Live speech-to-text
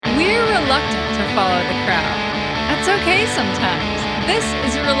reluctant to follow the crowd. That's okay sometimes. This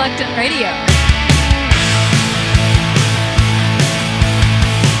is Reluctant Radio.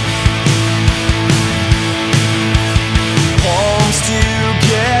 Palms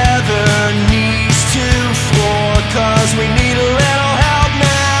together, knees to floor, 'cause we need a little help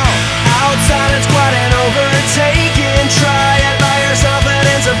now. Outside it's quite an overtaking. Try it by yourself and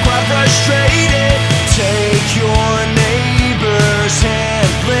ends up quite frustrated. Take your neighbor's hand,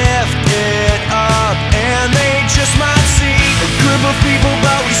 lift it up, and they just might see a group of people,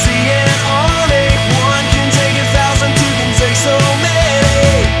 but we see an army. One can take 1,000, two can take so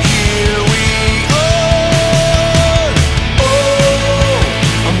many. Here we are. Oh,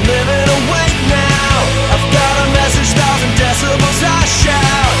 I'm living awake now. I've got a message, 1,000 decibels I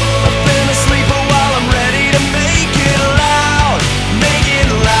shout. I've been asleep a while, I'm ready to make it loud. Make it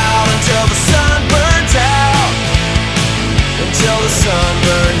loud until the sun burns out. Until the sun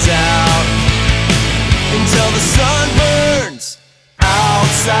burns out. Until the sun burns.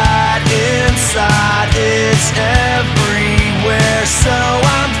 Outside, inside, it's everywhere. So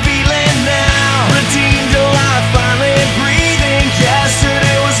I'm feeling now, redeemed, alive, finally breathing.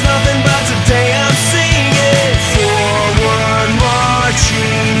 Yesterday was nothing, but today I'm singing. Forward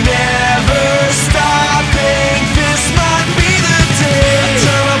marching, never stopping. This might be the day I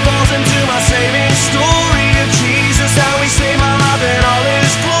turn my balls into my saving story of Jesus, how he saved my life in all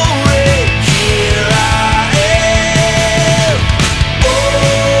his glory. Here I am.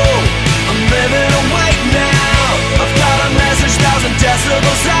 Oh, I'm living awake now. I've got a message, 1,000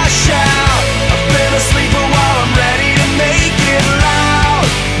 decibels I shout. I've been asleep a while, I'm ready to make it loud.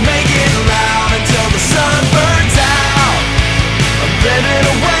 Make it loud until the sun burns out. I'm living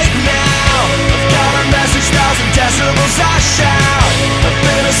awake now. I've got a message, 1,000 decibels I shout. I've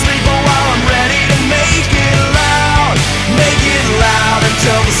been asleep a while, I'm ready to make it loud. Make it loud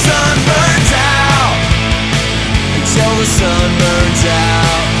until the sun burns out. Until the sun burns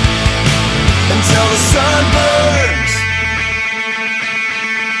out. Until the sun burns.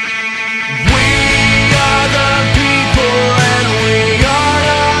 We are the people and we are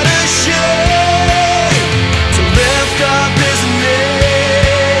not ashamed to lift up his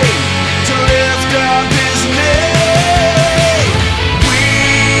name. To lift up his name. We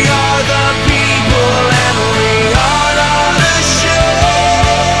are the people and we are not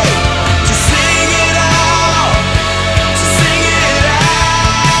ashamed to sing it out. To sing it out.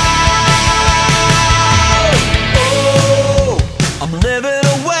 Oh, I'm living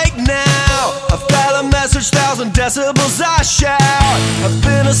awake now. I've got a message, 1,000 decibels I shout. I've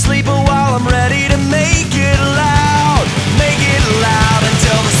been asleep a while, I'm ready to make it loud. Make it loud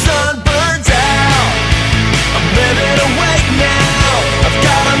until the sun burns out. I'm living awake now. I've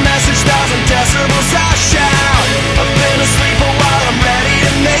got a message, 1,000 decibels I shout. I've been asleep a while, I'm ready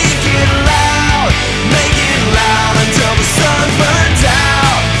to make it loud. Make it loud until the sun burns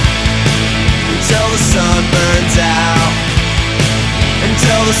out. Until the sun burns out.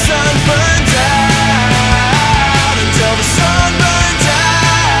 Until the sun burns out. Until the sun burns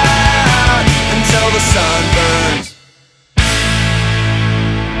out. Until the sun burns.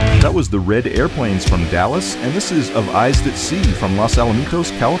 That was the Red Airplanes from Dallas, and this is Of Eyes That See from Los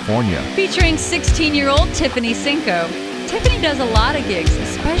Alamitos, California. Featuring 16-year-old Tiffany Cinco. Tiffany does a lot of gigs,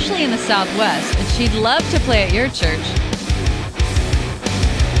 especially in the Southwest, and she'd love to play at your church.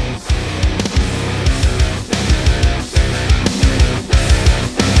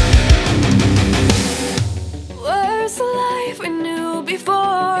 Where's the life we knew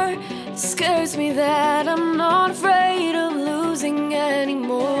before? It scares me that I'm not afraid of losing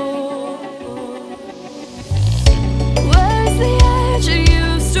anymore. Where's the edge I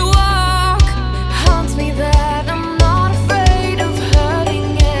used to walk? Haunts me that I'm not afraid of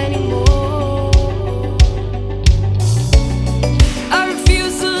hurting anymore. I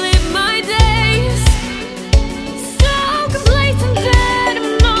refuse to live my days so complacent that I'm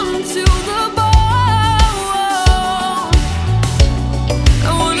numb to the bone.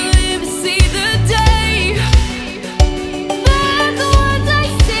 I wanna live to see the day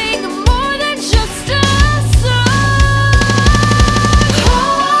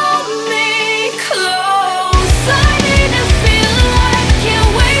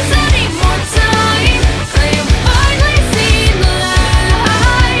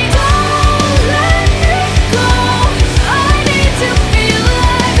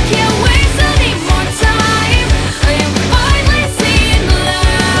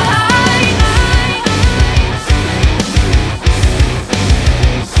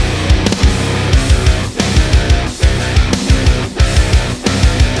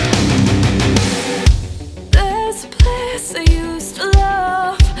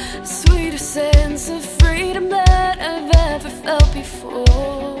felt before.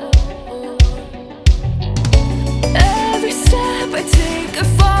 Every step I take, I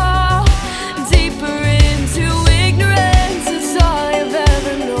fall deeper into ignorance. It's all I've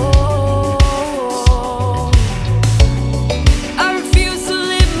ever known. I refuse to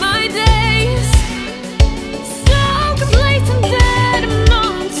live my days so complacent that I'm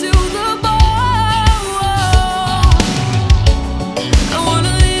numb to the bone. I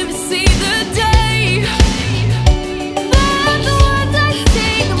wanna live to see the day that the words I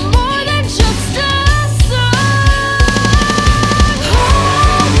sing are more than just a song.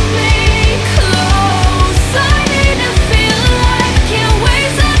 Hold me close, I need to feel alive. Can't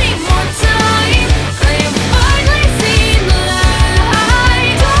waste any more time. I am finally seeing the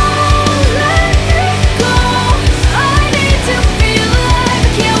light. Don't let me go, I need to feel alive.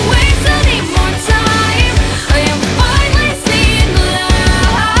 Can't waste any more time. I am finally seeing the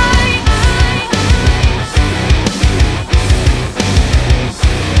light.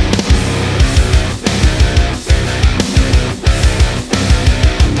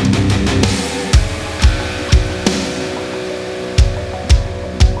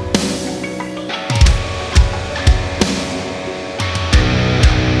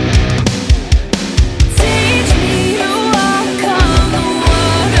 Teach me to walk on the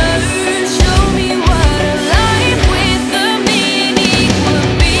water. Show me what a life with a meaning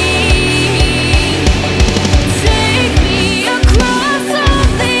would be. Take me across all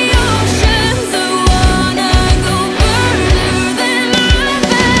the oceans. I wanna go further than I've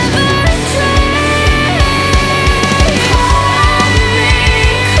ever tried. Hold me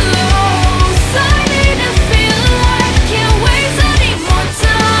close, I need to feel alive. Can't waste any more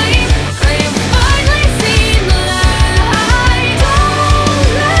time. I am finally seeing the light. Don't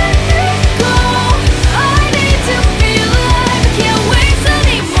let me go, I need to feel alive. Can't waste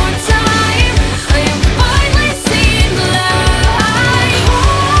any more time. I am finally seeing the light.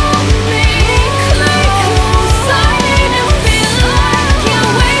 Hold me close, I need to feel alive.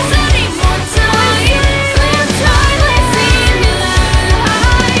 Can't waste any more time. I am finally seeing the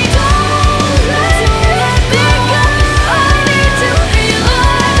light. Don't let me go, I need to feel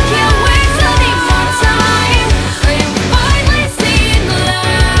alive. Can't waste any more time. I am finally seeing the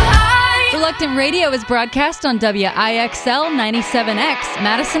light. Reluctant Radio is broadcast on WIXL 97X,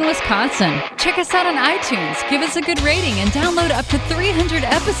 Madison, Wisconsin. Check us out on iTunes, give us a good rating, and download up to 300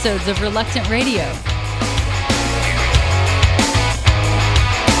 episodes of Reluctant Radio.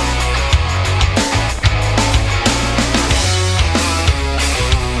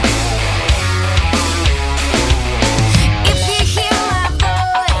 If you hear my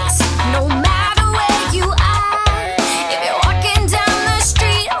voice, no matter where you are, if you're walking down the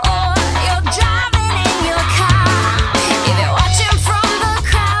street or you're driving in your car, if you're watching from the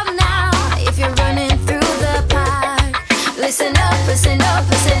crowd now, if you're running through the park, listen up, listen up,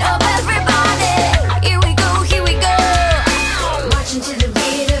 listen up, everybody. Here we go, here we go. Marching to the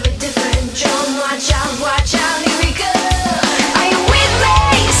beat of a different drum. Watch out, here we go. Are you with me?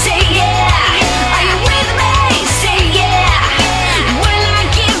 Say yeah. Are you with me? Say yeah. We're not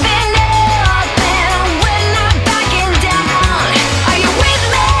giving up and we're not backing down. Are you with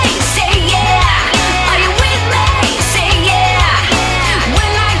me? Say yeah. Are you with me? Say yeah.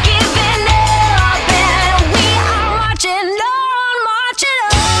 We're not giving up and we are marching on, marching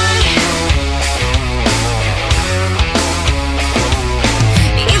on.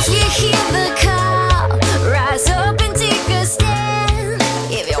 If you hear the call, rise up and take a stand.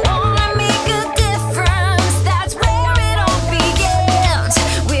 If you wanna make a difference, that's where it all begins.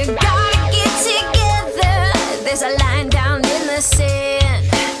 We've gotta get together. There's a line down in the sand.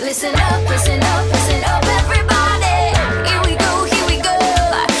 Listen up, listen up, listen up, everybody. Here we go, here we go.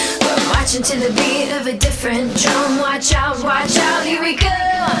 We're marching to the beat of a different drum. Watch out, here we go.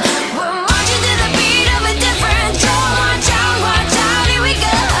 We're marching to the beat of a different drum. Watch out, here we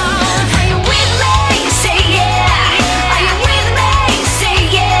go. Are you with me? Say yeah. Are you with me? Say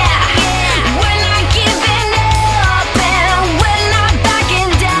yeah. We're not giving up and we're not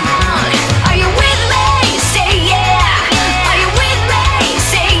backing down. Are you with me? Say yeah. Are you with me?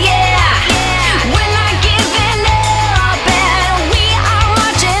 Say yeah. We're not giving up and we are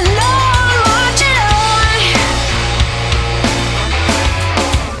marching on, marching on.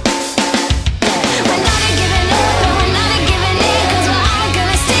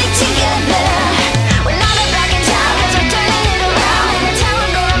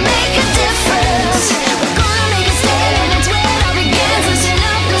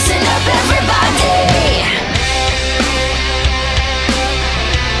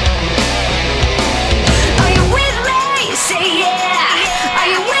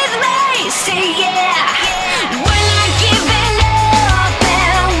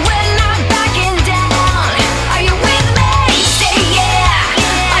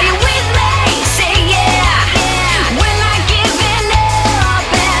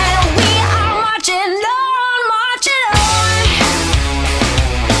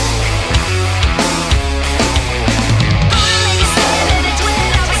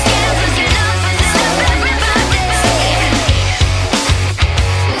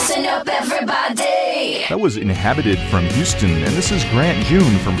 day by day. That was Inhabited from Houston, and this is Grant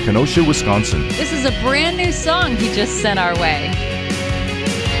June from Kenosha, Wisconsin. This is a brand new song he just sent our way.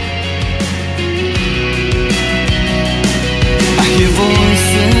 I hear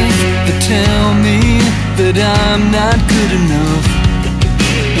voices that tell me that I'm not good enough,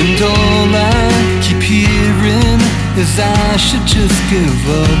 and all I keep hearing is I should just give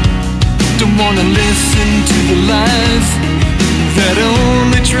up. Don't wanna listen to the lies that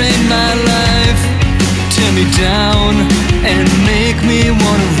only drain my life, tear me down and make me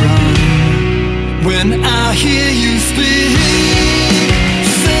wanna run. When I hear you speak,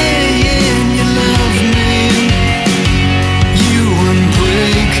 saying you love me, you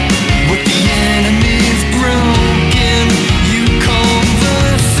unbreak what the enemy's broken. You calm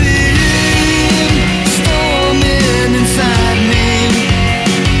the sea, storming inside me.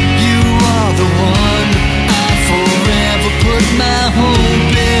 You are the one I forever put my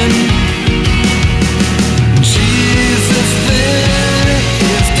hope in. Jesus, there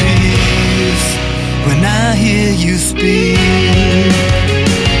is peace when I hear you speak.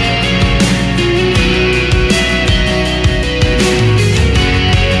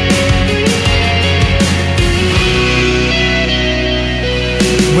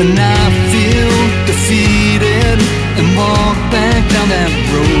 When I feel defeated and walk back down that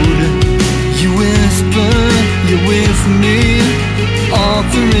road, you whisper you're with me,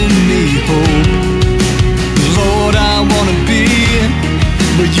 offering me hope. Lord, I wanna be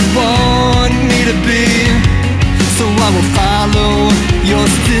where you want me to be, so I will follow your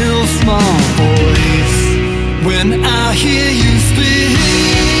still small voice. When I hear you speak,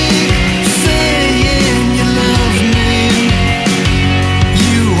 saying you love me,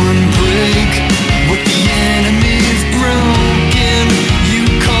 you unbreak what the enemy's broken. You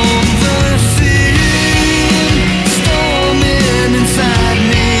calm the sea, storming inside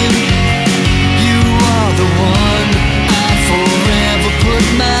me. You are the one I forever put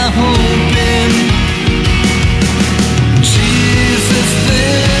my hope in. Jesus,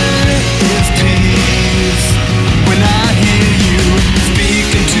 there is peace when I hear you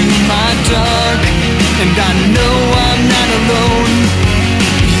speaking to my dark, and I know I'm not alone.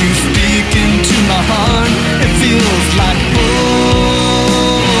 You speak into my heart, it feels like home.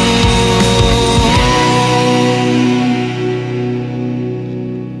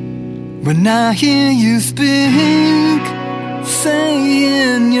 When I hear you speak,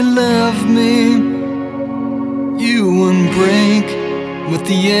 saying you love me, you unbreak what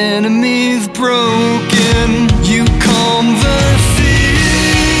the enemy's broken. You calm the sea,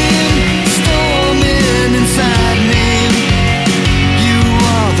 storming inside me. You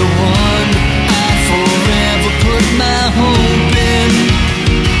are the one I forever put my hope in.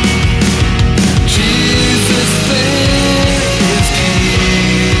 Jesus, there is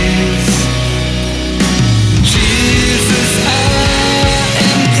peace. Jesus, I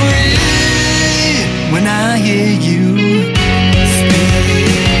am free when I hear you speak.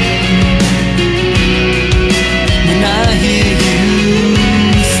 When I hear you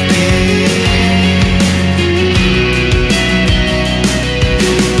speak.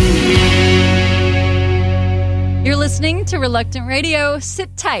 You're listening to Reluctant Radio.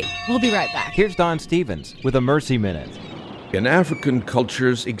 Sit tight. We'll be right back. Here's Don Stevens with a Mercy Minute. In African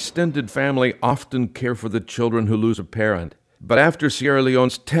cultures, extended family often care for the children who lose a parent. But after Sierra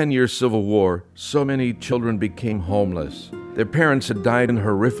Leone's 10-year civil war, so many children became homeless. Their parents had died in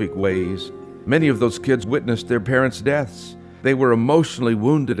horrific ways. Many of those kids witnessed their parents' deaths. They were emotionally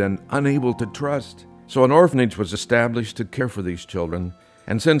wounded and unable to trust. So an orphanage was established to care for these children.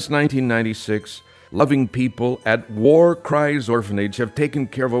 And since 1996, loving people at War Cries Orphanage have taken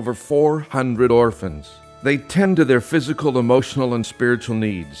care of over 400 orphans. They tend to their physical, emotional, and spiritual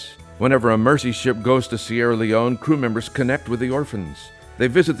needs. Whenever a mercy ship goes to Sierra Leone, crew members connect with the orphans. They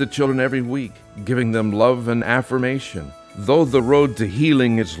visit the children every week, giving them love and affirmation. Though the road to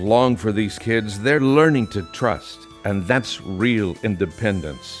healing is long for these kids, they're learning to trust, and that's real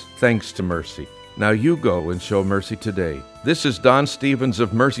independence, thanks to mercy. Now you go and show mercy today. This is Don Stevens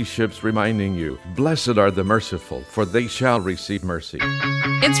of Mercy Ships reminding you, blessed are the merciful, for they shall receive mercy.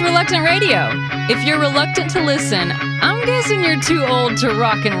 It's Reluctant Radio. If you're reluctant to listen, I'm guessing you're too old to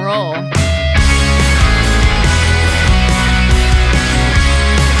rock and roll.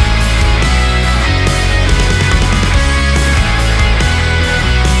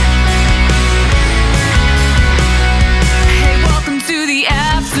 Hey, welcome to the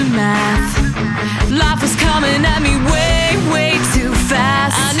aftermath. Life is coming at me way, way too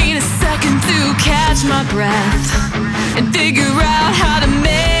fast. I need a second to catch my breath and figure out how to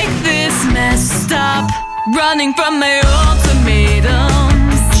make this mess stop. Running from my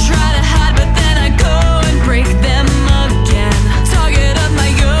ultimatums, try to hide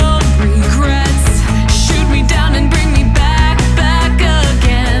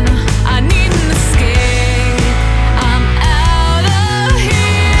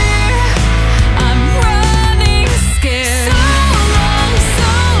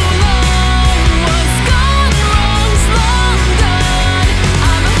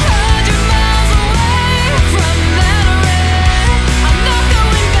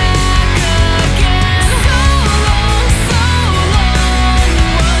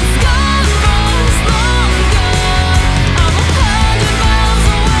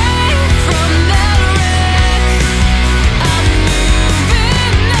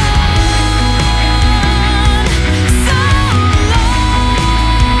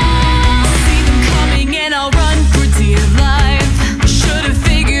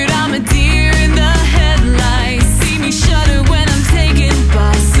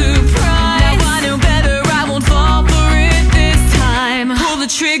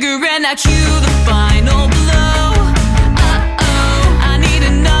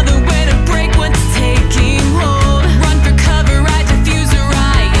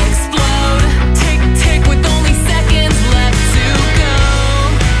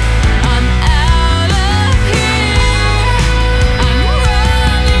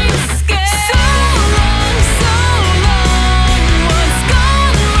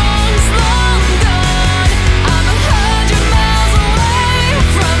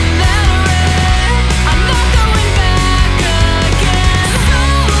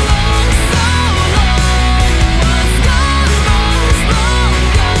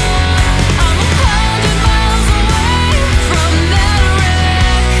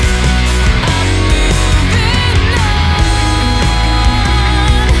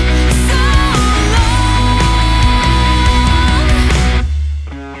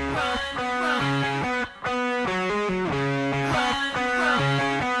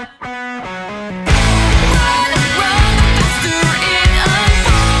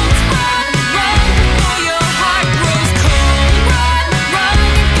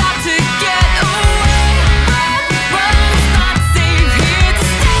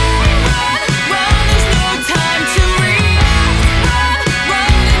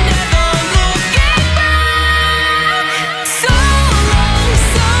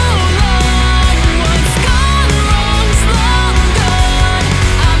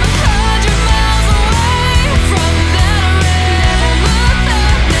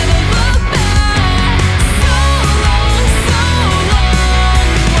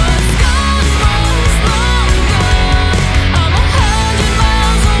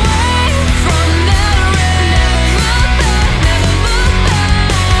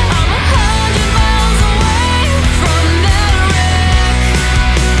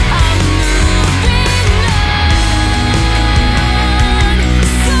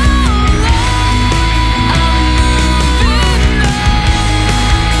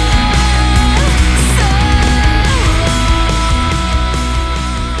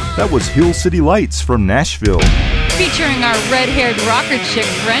That was Hill City Lights from Nashville. Featuring our red-haired rocker chick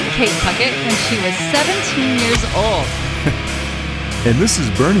friend Kate Puckett when she was 17 years old. And this is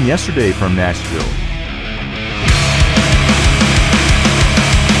Burning Yesterday from Nashville.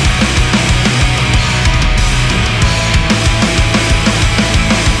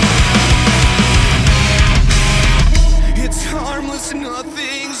 It's harmless,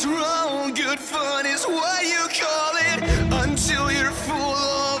 nothing's wrong. Good fun is what you call it. Until you're full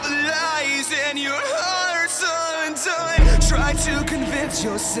of lies and your heart's undone. Try to convince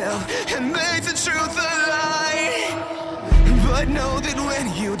yourself and make the truth a lie. But know that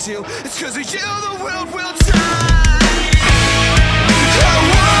when you do, it's 'cause of you the world will die. I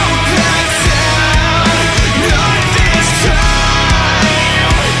won't back down, not this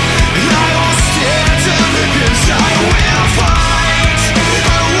time. I will stand up, 'cause I will fight.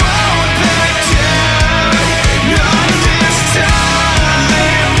 I won't back down, not this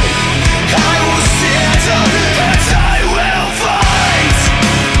time. I will stand up, 'cause I will fight.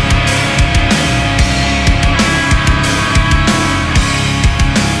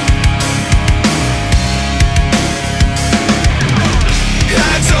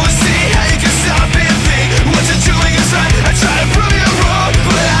 I don't see how you can stop and think what you're doing is right. I try to prove you wrong,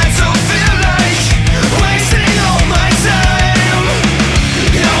 but I don't feel like wasting all my time.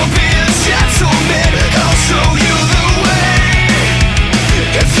 I'll be a gentleman, I'll show you the way.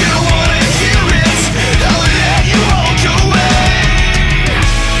 If you don't wanna hear it, I'll let you walk away.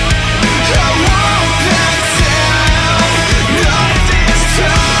 I won't back down, not this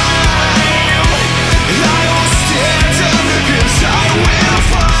time. I will stand up, 'cause I will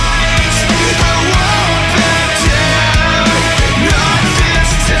fight. I won't back down, not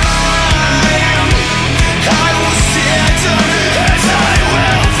this time. I will stand up, 'cause I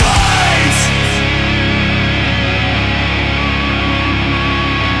will fight.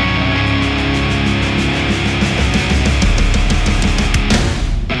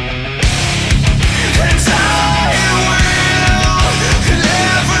 And I will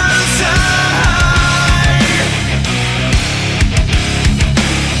never die.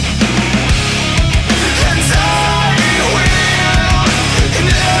 And I will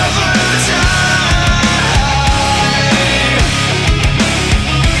never die.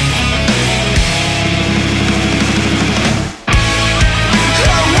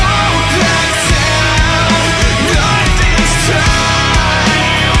 I won't back down, not this time.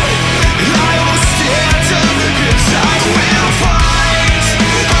 I will stand up, 'cause I will fight.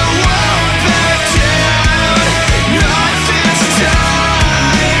 I won't back down, not this time.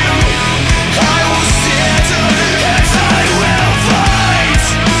 I will stand up, 'cause I will fight.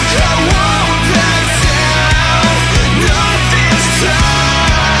 I won't back down, not this time.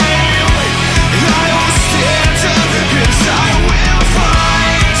 I will stand up, 'cause I will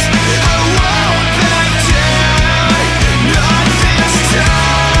fight. I won't back down, not this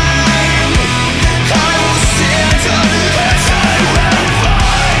time. I will stand up, 'cause I will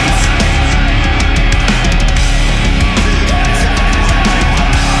fight.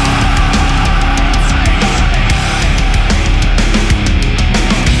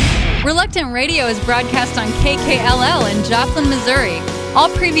 Reluctant Radio is broadcast on KKLL in Joplin, Missouri. All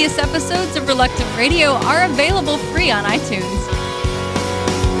previous episodes of Reluctant Radio are available free on iTunes.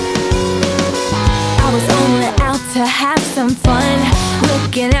 I was only out to have some fun,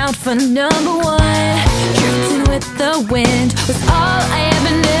 looking out for number one. Drifting with the wind was all I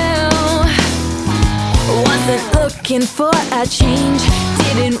ever knew. Wasn't looking for a change,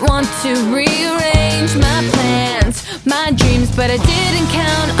 didn't want to rearrange my plans, my dreams, but I didn't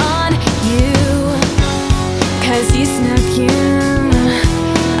count on you. 'Cause you snuck in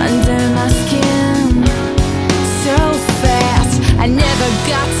under my skin so fast, I never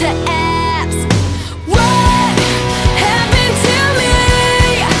got to ask what happened to me,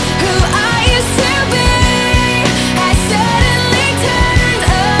 who I used to be. I suddenly turned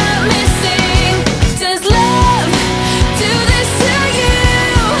up missing. Does love do this to you?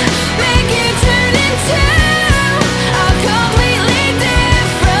 Make you turn into a completely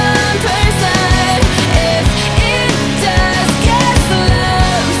different person? If it does, guess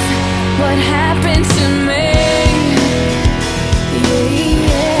love's what happened to me.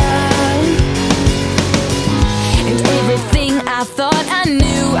 Yeah. And everything I thought I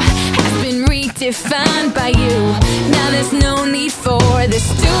knew has been redefined by you. Now there's no need for this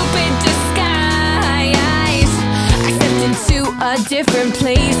stupid disguise. I stepped into a different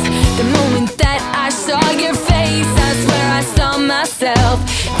place the moment that I saw your face. I swear I saw myself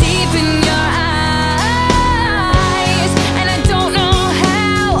deep in your eyes, and I don't know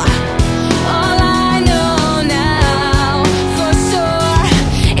how. All I know now for sure,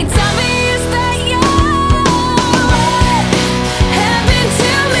 it's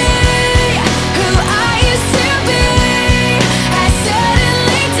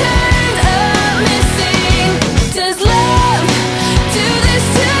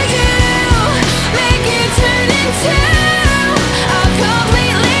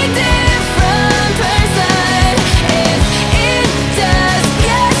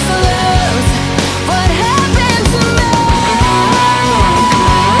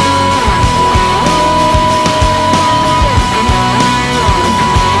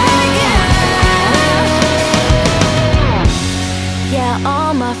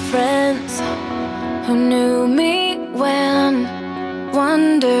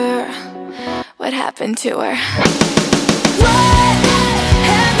wonder what happened to her. What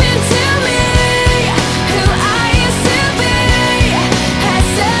happened to me? Who I used to be has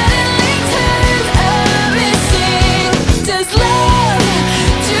suddenly turned missing. Does love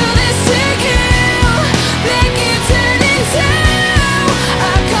do this to you? Make you turn into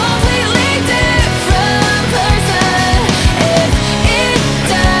a completely different person? If it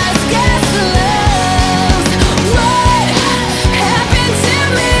does, guess love. What happened to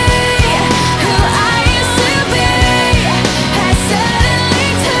me? Who I used to be has suddenly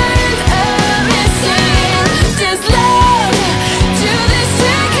turned missing. Does love do this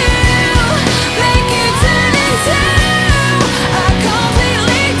to you? Make you turn into a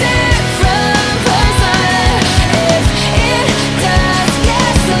completely different person? If it does,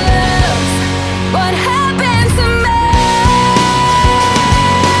 guess love. What happened to me?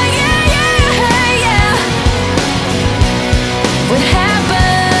 Yeah. What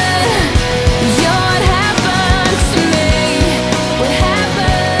happened? You're what happened to me. What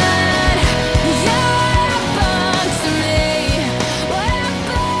happened? You're what happened to me. What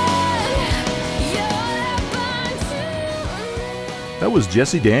happened? You're what happened to me. That was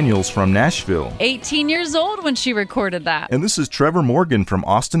Jessie Daniels from Nashville. 18 years old when she recorded that. And this is Trevor Morgan from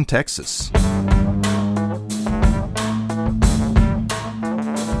Austin, Texas.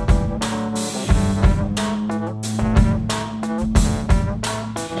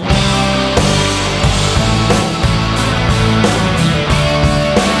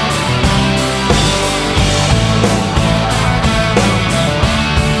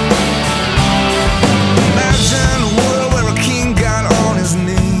 Imagine a world where a king got on his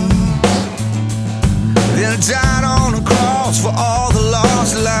knees, then died on a cross for all the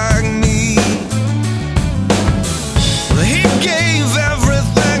lost like me. Well, he gave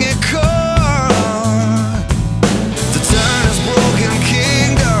everything he could to turn his broken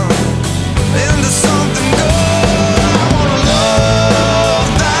kingdom into something good. I wanna love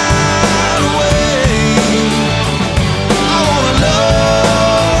that way. I wanna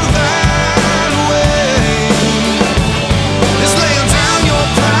love that way. It's laying down your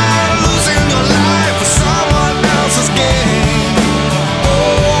pride, losing your life for someone else's gain.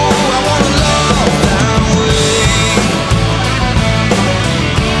 Oh, I wanna love that way.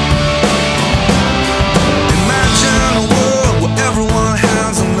 Imagine a world where everyone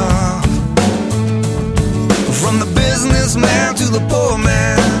has enough, from the businessman to the poor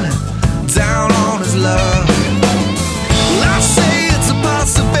man, down on his luck. Well, I say it's a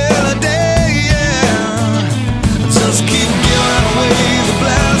possibility, yeah. Just keep giving away the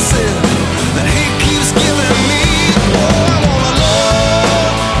blessing that he keeps giving me. Oh, I wanna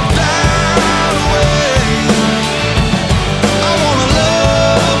love that way. I wanna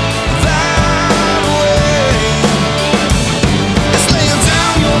love that way. It's laying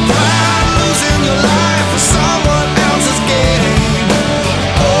down your pride, losing your life for someone else's gain.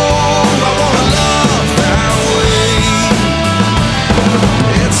 Oh, I wanna love that way.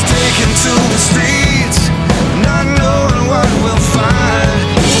 It's taken to the streets, not knowing what we'll find.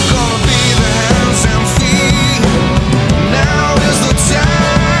 We're gonna be the hands and feet. Now is the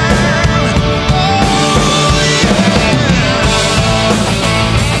time. Oh, yeah.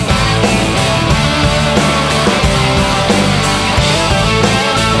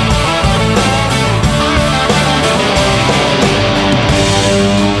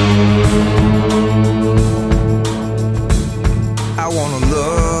 I wanna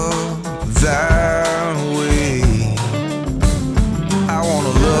love that way. I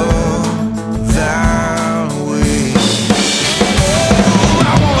wanna love that way. Oh,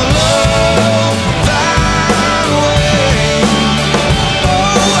 I wanna love that way.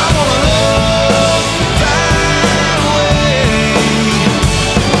 Oh, I wanna love that way.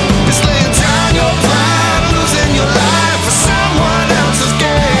 It's laying down your pride, losing your life for someone else's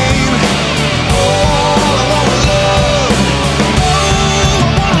gain. Oh, I wanna love. I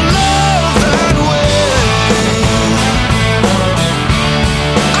wanna love that way.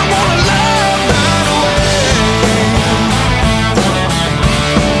 I wanna love that way.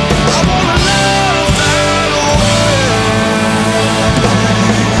 I wanna love that way.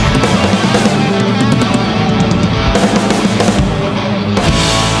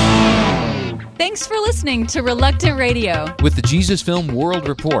 Thanks for listening to Reluctant Radio. With the Jesus Film World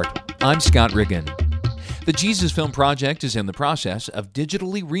Report, I'm Scott Riggin. The Jesus Film Project is in the process of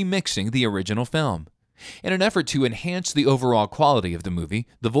digitally remixing the original film. In an effort to enhance the overall quality of the movie,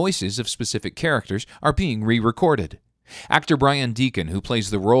 the voices of specific characters are being re-recorded. Actor Brian Deacon, who plays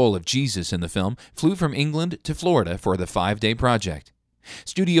the role of Jesus in the film, flew from England to Florida for the 5-day project.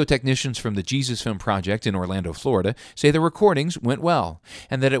 Studio technicians from the Jesus Film Project in Orlando, Florida, say the recordings went well,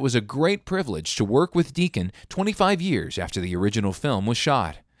 and that it was a great privilege to work with Deacon 25 years after the original film was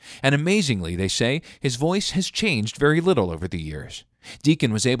shot. And amazingly, they say, his voice has changed very little over the years.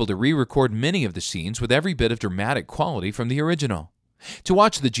 Deacon was able to re-record many of the scenes with every bit of dramatic quality from the original. To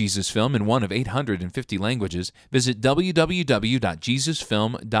watch the Jesus Film in one of 850 languages, visit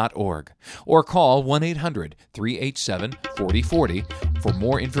www.jesusfilm.org or call 1-800-387-4040 for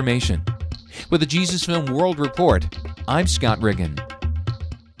more information. With the Jesus Film World Report, I'm Scott Riggin.